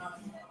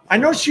 I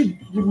notice you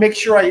make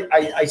sure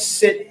I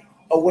sit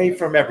away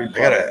from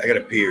everybody. I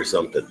gotta pee or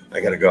something.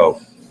 I gotta go.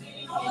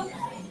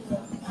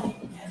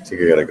 I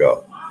think I gotta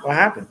go. What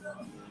happened?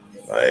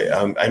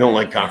 I don't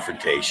like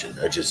confrontation.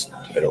 I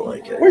don't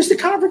like it. Where's the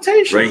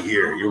confrontation? Right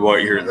here.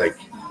 You're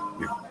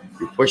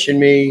pushing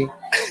me.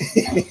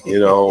 You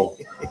know.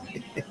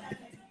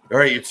 All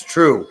right, it's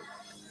true.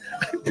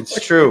 It's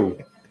true.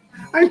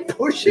 I'm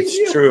pushing you.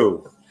 It's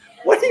true.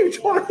 What are you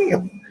talking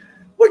about?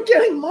 We're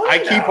getting money. I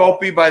keep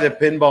Opie by the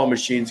pinball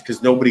machines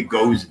because nobody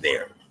goes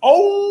there.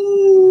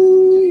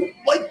 Oh,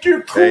 like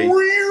your career.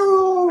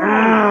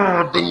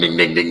 Ding, ding,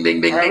 ding, ding,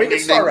 ding, ding, All right, we ding, can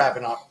ding, start ding.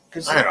 wrapping up.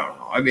 I don't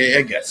know. I mean,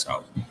 I guess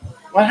so.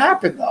 What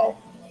happened though?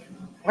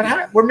 What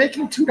happened? We're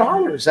making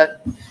 $2.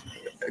 That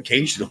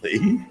Occasionally.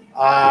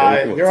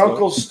 your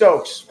Uncle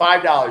Stokes,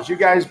 $5. You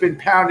guys been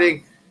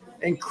pounding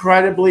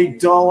incredibly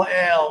dull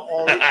ale.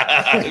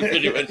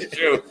 Pretty much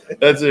true.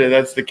 That's it.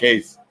 That's the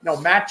case. No,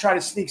 Matt tried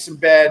to sneak some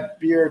bad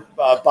beer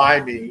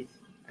by me,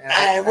 and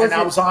I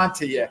was on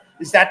to you.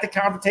 Is that the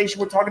confrontation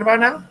we're talking about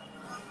now?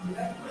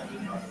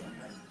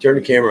 Turn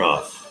the camera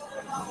off.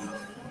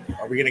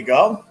 Are we gonna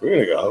go? We're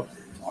gonna go.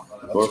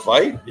 Want to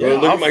fight? Yeah,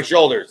 Look at my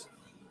shoulders.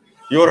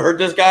 You want to hurt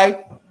this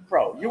guy?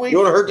 Bro, you You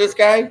want to hurt this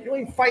guy?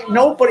 ain't fighting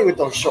nobody with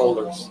those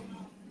shoulders.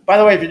 By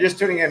the way, if you're just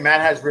tuning in,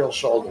 Matt has real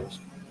shoulders.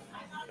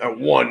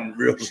 One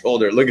real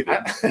shoulder. Look at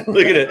it.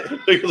 Look at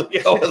it. Look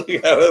at how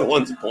that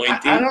one's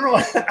pointy. I don't know.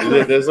 Is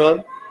it this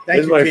one? Thank This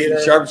is you, my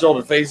Peter. sharp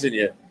shoulder facing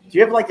you. Do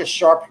you have like a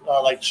sharp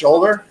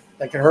shoulder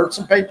that can hurt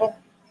some people?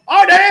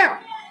 Oh damn!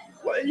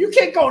 Well, you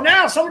can't go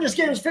now. Someone just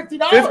gave us $50.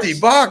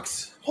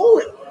 $50.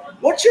 Holy!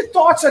 What's your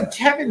thoughts on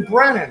Kevin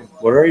Brennan?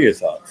 What are your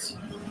thoughts?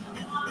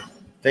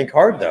 Think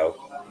hard though.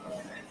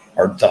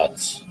 Hard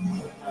thoughts.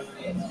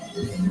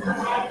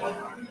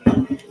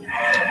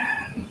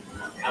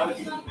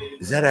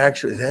 Is that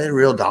a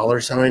real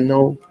dollar sign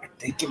though? I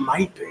think it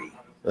might be.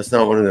 That's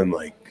not one of them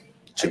like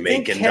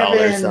Jamaican Kevin-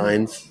 dollar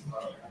signs.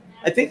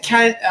 I think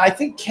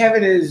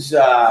Kevin is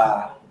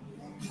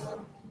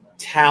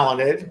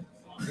talented,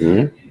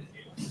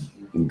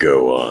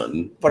 Go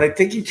on. but I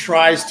think he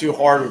tries too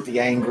hard with the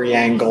angry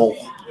angle.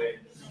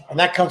 And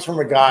that comes from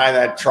a guy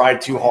that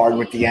tried too hard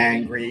with the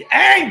angry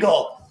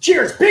angle.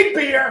 Cheers, big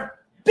beer,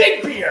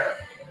 big beer.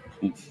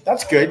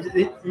 That's good.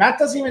 Matt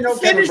doesn't even know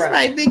Kevin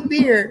Brennan. big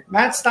beer.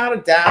 Matt's not a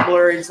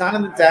dabbler. He's not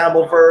in the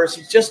Dabbleverse.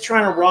 He's just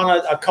trying to run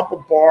a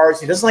couple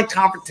bars. He doesn't like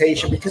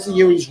confrontation. Because of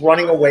you, he's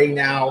running away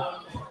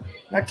now.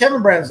 Now,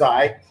 Kevin Brennan's all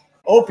right.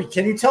 Opie,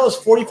 can you tell us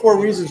 44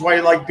 reasons why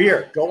you like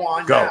beer? Go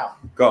on now.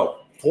 Go.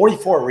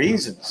 44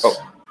 reasons. Oh.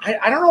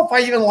 I don't know if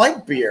I even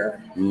like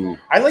beer.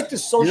 I like the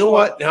social. You know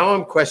what? Now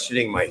I'm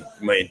questioning my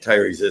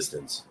entire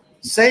existence.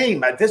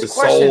 Same. This The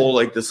question. soul,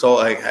 like, This is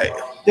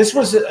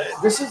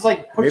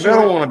like. maybe I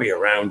don't want to be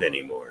around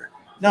anymore.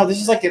 No,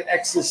 this is like an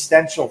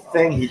existential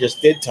thing he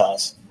just did to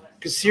us.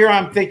 Because here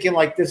I'm thinking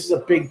like this is a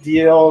big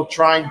deal.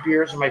 Trying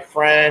beers with my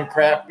friend,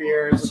 craft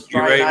beers.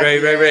 You're right.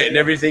 And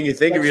everything you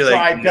think of, Let's you're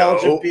try like,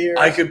 Belgian no, beers.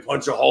 I could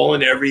punch a hole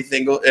in every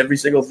single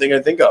thing I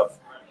think of.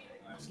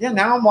 Yeah,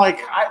 now I'm like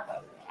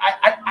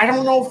I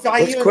don't know if I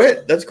Let's even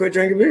quit. Let's quit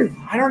drinking beer.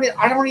 I don't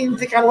even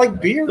think I like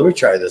beer. Let me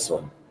try this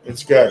one.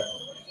 It's good.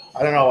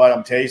 I don't know what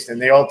I'm tasting.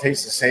 They all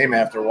taste the same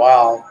after a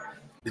while.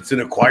 It's an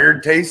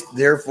acquired taste,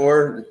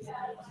 therefore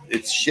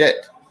it's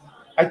shit.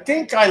 I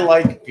think I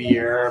like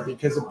beer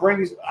because it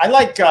brings. I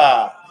like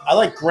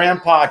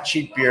Grandpa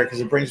cheap beer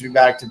because it brings me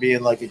back to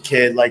being like a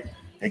kid, like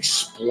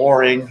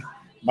exploring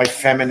my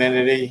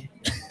femininity.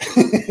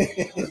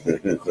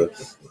 A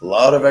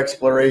lot of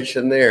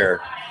exploration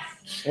there.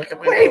 Look at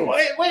my Wait!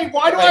 boobs.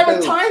 Why do I have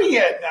a tiny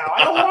head now?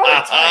 I don't want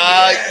a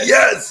tiny head.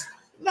 Yes,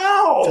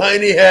 No.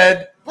 tiny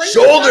head, Bring it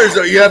shoulders. back.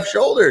 Oh, you have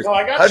shoulders. No,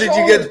 I got How did you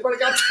shoulders, get? but I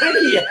got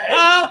tiny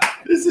head.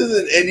 This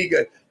isn't any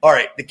good. All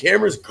right, the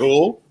camera's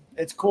cool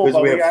It's cool, because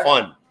but we have got-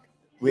 fun.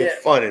 We have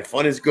fun, and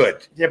fun is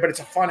good. Yeah, but it's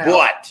a fun house.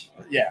 What?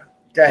 Yeah.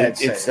 Go ahead.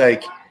 It's say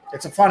like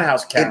it's a fun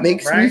house cat. it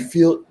makes right? me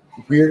feel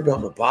weird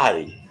about my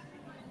body.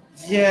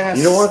 Yes.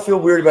 You don't want to feel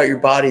weird about your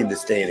body in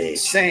this day and age.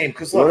 Same,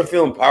 because You want look, to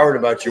feel empowered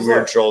about your Look.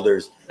 weird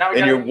shoulders now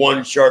we and got- your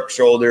one sharp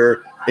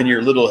shoulder and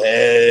your little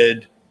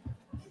head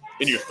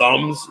and your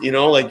thumbs. You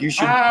know, like you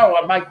should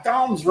my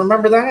thumbs.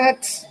 Remember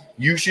that?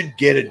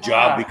 get a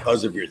job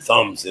because of your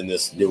thumbs in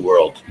this new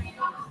world.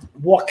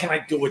 What can I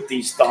do with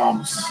these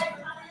thumbs?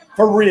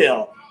 For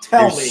real.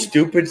 Tell They're me.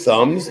 stupid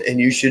thumbs, and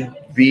you should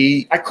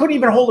be I couldn't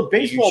even hold a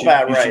baseball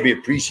bat you right. should be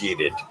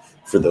appreciated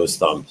for those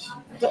thumbs.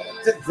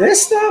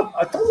 This stuff?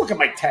 Don't look at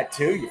my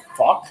tattoo, you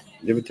fuck.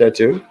 You have a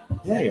tattoo?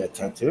 Yeah, I got a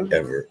tattoo.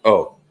 Ever?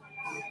 Oh,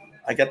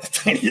 I got the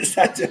tiniest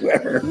tattoo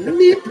ever.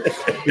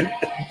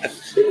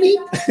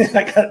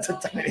 I got the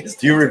tiniest.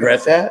 do you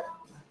regret that?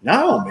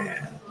 No,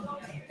 man.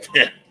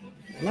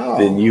 No.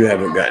 Then you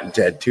haven't gotten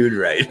tattooed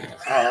right.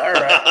 Oh, all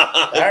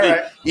right. All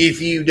right.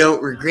 If you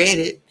don't regret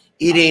it,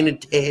 It ain't a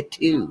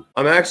tattoo.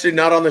 I'm actually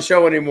not on the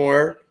show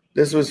anymore.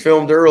 This was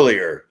filmed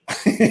earlier.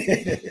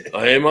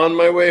 I am on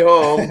my way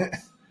home.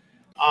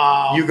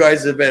 You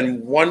guys have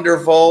been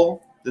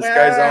wonderful. This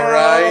guy's all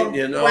right,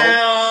 you know.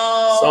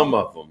 Well, some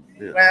of them.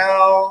 Yeah.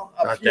 Well,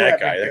 Not that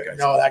guy. That guy's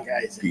no, that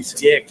guy's a piece of-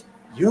 dick.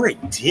 You're a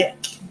dick.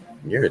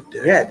 You're a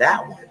dick. Yeah,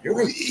 that one.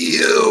 You're a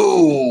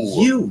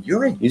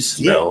You're a You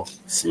smell.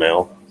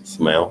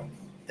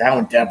 That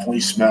one definitely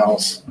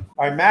smells.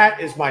 All right, Matt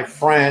is my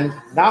friend,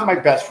 not my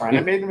best friend.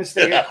 I made the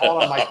mistake of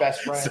calling him my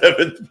best friend.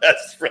 Seventh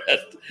best friend.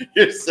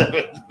 Your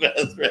seventh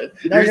best friend.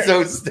 No, You're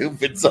so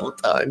stupid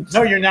sometimes.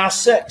 No, you're now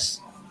 6.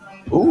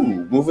 Ooh,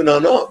 moving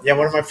on up. Yeah,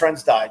 one of my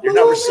friends died. You're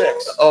number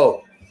 6.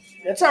 Oh,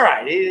 It's all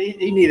right.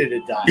 He needed to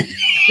die.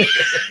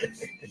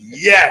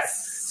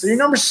 yes. So you're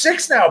number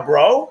 6 now,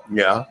 bro.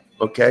 Yeah.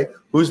 Okay.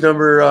 Who's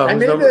number? I Who's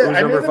made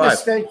number the 5?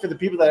 mistake for the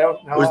people that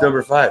don't know. Who's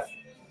number 5?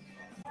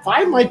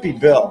 5 might be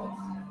Bill.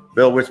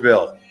 Bill. Which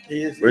Bill?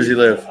 Where's he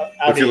live?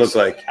 What's he look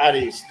like? Out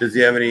east. Does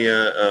he have any?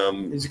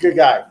 He's a good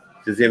guy.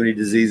 Does he have any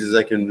diseases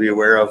I can be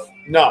aware of?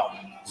 No.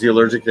 Is he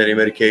allergic to any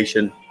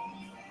medication?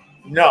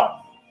 No.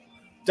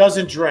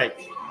 Doesn't drink.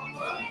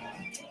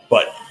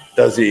 But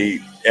does he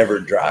ever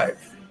drive?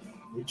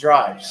 He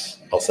drives.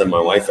 I'll send my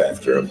wife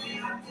after him.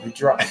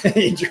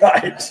 He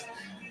drives.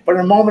 But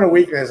in a moment of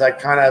weakness, I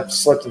kind of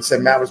slipped and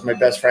said Matt was my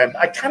best friend.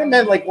 I kind of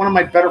meant like one of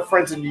my better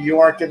friends in New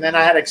York, and then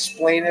I had to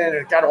explain it, and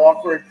it got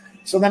awkward.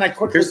 So then I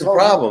quickly Here's the told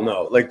problem,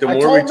 though. Like the I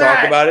more we told talk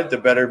Matt. about it, the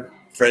better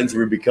friends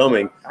we're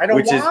becoming. I don't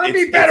which is want to be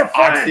it's better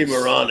friends.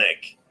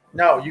 oxymoronic.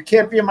 No, you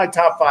can't be in my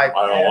top 5.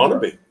 I don't want to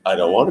be. I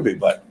don't want to be,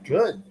 but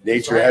Good.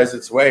 nature Right. has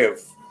its way of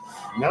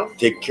No.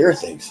 taking care of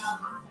things.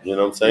 You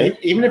know what I'm saying?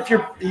 Even if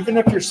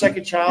your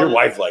second child, Your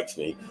wife likes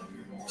me,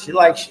 she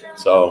likes you.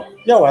 so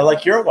Yo, I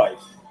like your wife.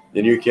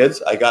 and your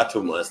kids. I got to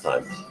them last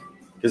time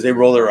because they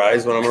roll their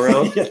eyes when I'm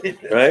around,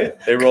 right?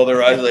 They roll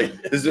their eyes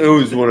like this.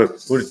 Who's one of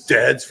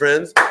Dad's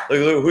friends? Like,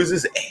 look, who's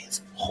this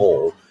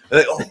asshole?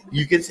 Like, oh,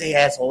 you can say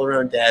asshole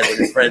around Dad when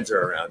his friends are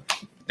around.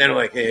 Then I'm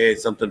like, hey,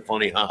 something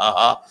funny, ha ha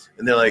ha,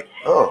 and they're like,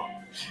 oh,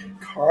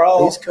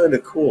 Carl, he's kind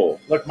of cool.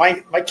 look,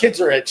 my kids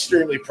are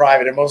extremely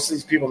private, and most of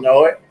these people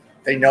know it.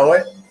 They know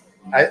it.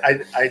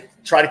 I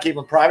try to keep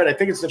them private. I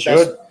think it's the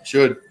best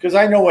Should. because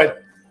I know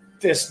what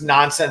this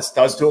nonsense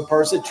does to a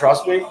person.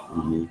 Trust me.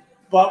 Mm-hmm.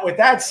 But with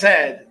that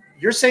said,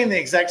 you're saying the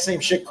exact same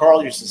shit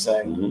Carl used to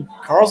say. Mm-hmm.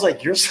 Carl's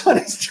like, your son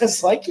is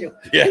just like you.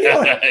 Yeah.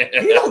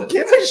 He don't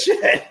give a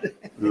shit.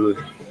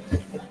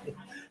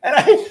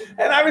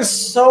 And I was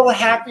so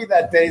happy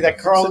that day that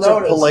Carl Such a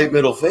noticed. polite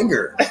middle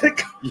finger.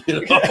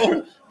 You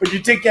know? But you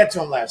did get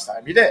to him last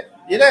time. You did.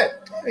 I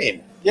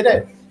mean, You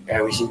did.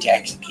 I was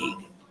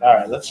intoxicated. All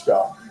right, let's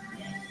go.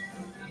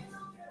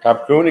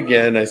 Cop Coon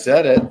again. I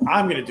said it.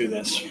 I'm gonna do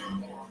this.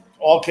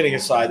 All kidding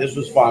aside, this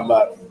was fun,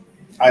 but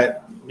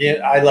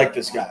I like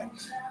this guy.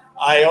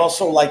 I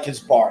also like his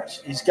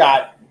bars. He's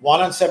got one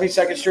on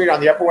 72nd Street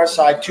on the Upper West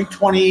Side,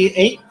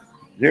 228,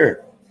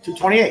 Here,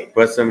 228,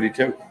 West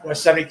 72.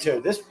 West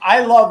 72.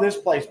 I love this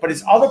place, but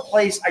his other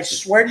place, I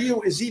swear to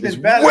you, is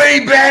even better.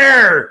 Way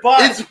better.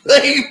 But-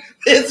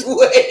 it's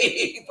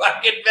way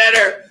fucking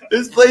better.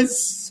 This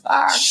place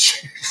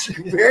sucks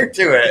compared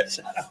to it.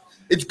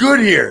 It's good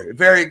here.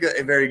 Very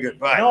good. Very good.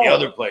 But No. the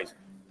other place.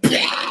 The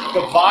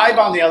vibe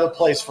on the other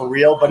place for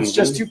real, but it's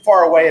just too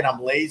far away, and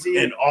I'm lazy.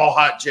 And all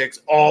hot chicks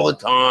all the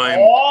time.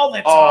 all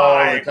the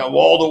time.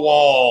 Wall to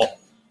wall.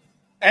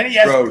 And he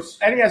has Gross.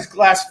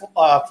 glass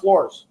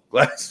floors.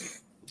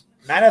 Glass.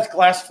 Matt has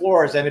glass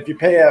floors, and if you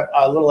pay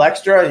a little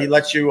extra, he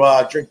lets you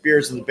drink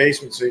beers in the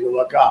basement so you can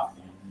look up.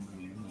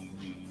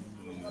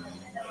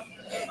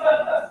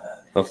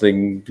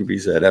 Nothing to be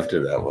said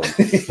after that one.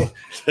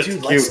 That's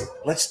Dude, cute.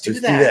 let's do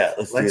Let's that. do that.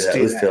 Let's get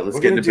We're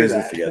into gonna do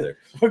business that. together.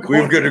 We're going-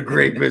 We've got a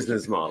great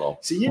business model.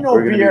 See, you know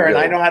We're gonna beer, be and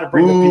I good. know how to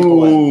bring the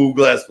people in. You Ooh,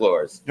 glass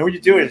floors. know what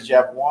you do is you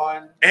have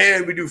one.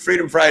 And we do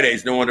Freedom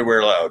Fridays. No underwear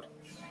allowed.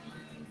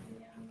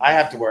 I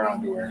have to wear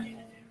underwear.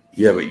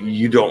 Yeah, but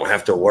you don't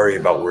have to worry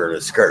about wearing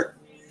a skirt.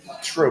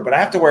 True, but I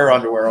have to wear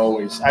underwear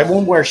always. I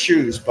won't wear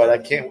shoes, but I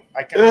can't.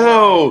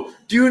 No,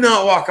 do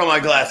not walk on my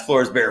glass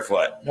floors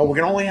barefoot. No, we're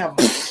gonna only have.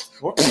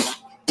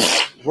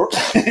 We're,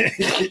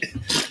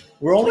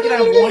 we're only gonna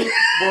have one.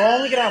 We're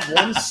only gonna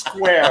have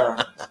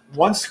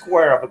one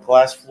square of a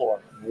glass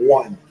floor.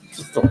 One.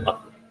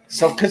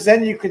 So, because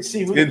then you can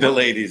see who. In the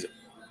ladies.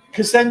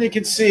 Because then you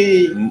can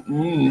see.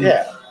 Mm-mm.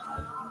 Yeah.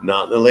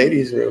 Not in the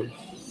ladies' room.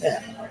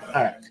 Yeah.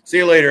 All right. See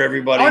you later,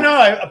 everybody. Oh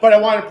no! But I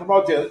wanted to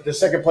promote the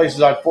second place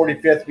is on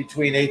 45th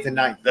between 8th and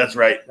 9th. That's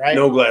right. Right.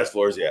 No glass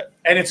floors yet.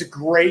 And it's a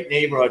great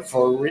neighborhood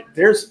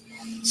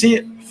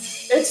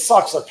it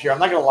sucks up here. I'm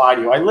not going to lie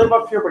to you. I live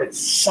up here, but it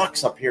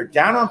sucks up here.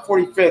 Down on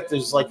 45th,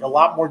 there's like a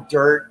lot more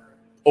dirt,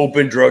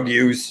 Open drug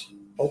use.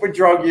 open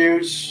drug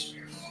use,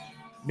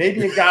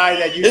 maybe a guy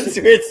that used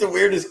to. It's the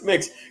weirdest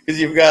mix because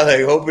you've got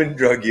like open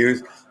drug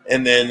use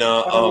and then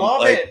But I love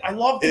like, it. I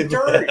love the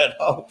dirt.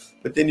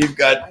 But then you've I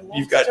got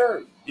love the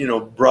dirt.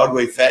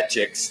 Broadway fat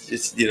chicks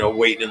just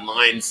waiting in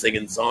line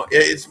singing songs.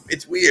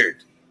 It's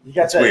weird. You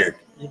got It's that. weird.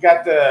 You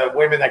got the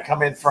women that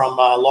come in from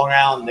Long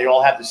Island. They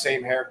all have the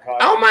same haircut.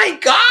 Oh my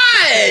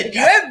God! You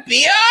have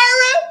beer?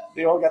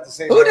 They all got the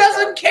same. Who haircut.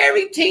 doesn't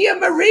carry Tia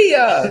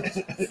Maria?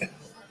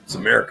 It's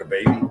America,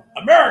 baby.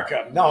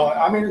 America. No,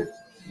 I mean,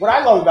 what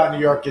I love about New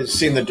York is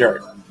seeing the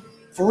dirt.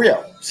 For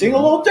real. Seeing a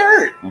little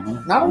dirt.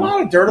 Mm-hmm. Not a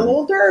lot of dirt, a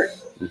little dirt.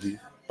 Mm-hmm.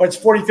 But it's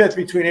 45th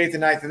between 8th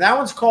and 9th. And that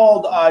one's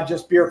called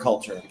just beer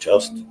culture.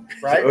 Just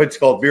right? It's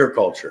called beer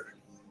culture.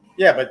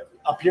 Yeah, but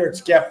up here it's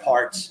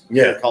Gephardt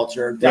beer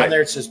culture. Down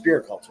there it's just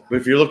beer culture. But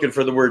if you're looking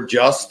for the word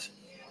just,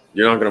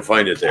 you're not going to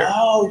find it there.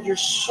 Oh, you're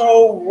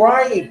so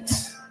right.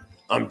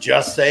 I'm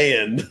just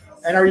saying.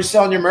 And are you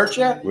selling your merch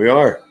yet? We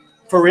are.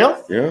 For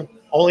real? Yeah.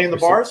 Only in the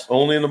bars?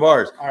 Only in the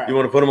bars. All right. You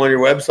want to put them on your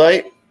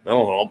website?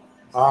 That'll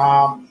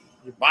help.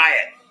 You buy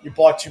it. You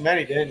bought too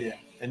many, didn't you?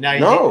 And now you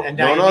No. need, and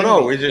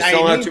No. We're just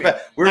selling out too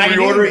fast. We're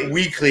reordering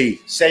weekly.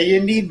 Say you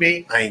need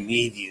me. I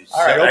need you.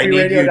 All right, I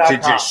need you to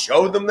OPRadio.com. just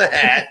show them the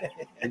hat.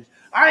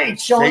 I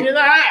ain't showing you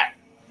the hat.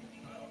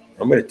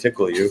 I'm going to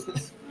tickle you.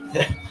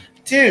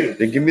 Dude.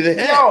 Then give me the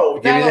hat. No,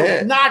 give me the that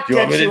hat. will not Do you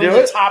get want me you to in do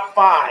the it? top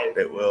 5.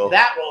 It will.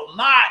 That will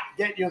not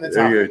get you in the top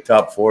There 5. you're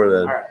top 4 then.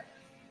 All right.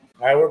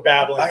 All right, we're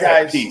babbling. I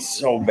Guys. got peace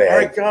so All bad.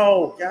 right,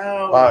 go.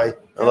 Bye.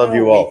 I love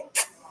you all.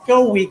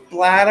 Go, weak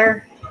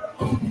bladder.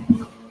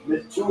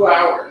 2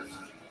 hours.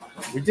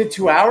 We did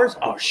 2 hours?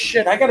 Oh,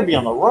 shit. I got to be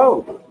on the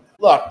road.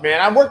 Look, man,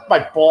 I worked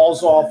my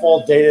balls off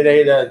all day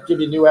today to give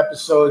you new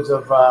episodes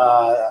of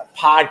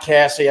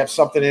podcasts so you have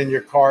something in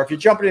your car. If you're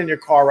jumping in your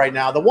car right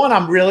now, the one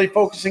I'm really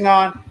focusing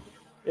on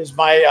is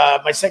my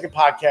second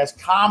podcast,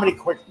 Comedy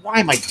Quick. Why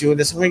am I doing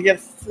this? I'm going to get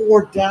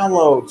 4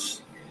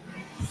 downloads.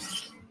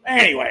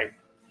 Anyway,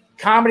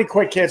 Comedy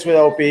Quick Hits with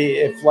Opie.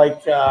 If,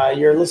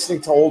 you're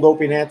listening to old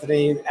Opie and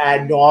Anthony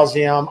ad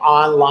nauseum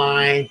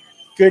online,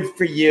 good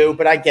for you,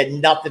 but I get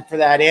nothing for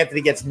that.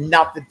 Anthony gets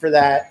nothing for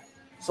that.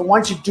 So why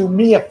don't you do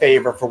me a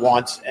favor for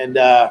once and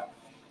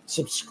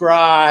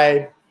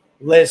subscribe,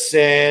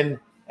 listen,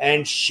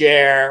 and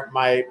share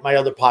my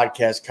other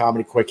podcast,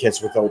 Comedy Quick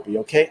Hits with Opie,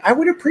 okay? I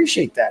would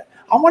appreciate that.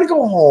 I want to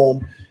go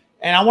home,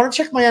 and I want to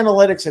check my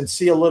analytics and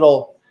see a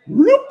little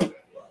loop.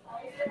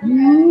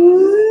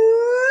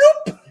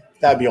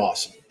 That'd be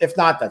awesome. If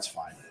not, that's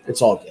fine.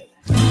 It's all good.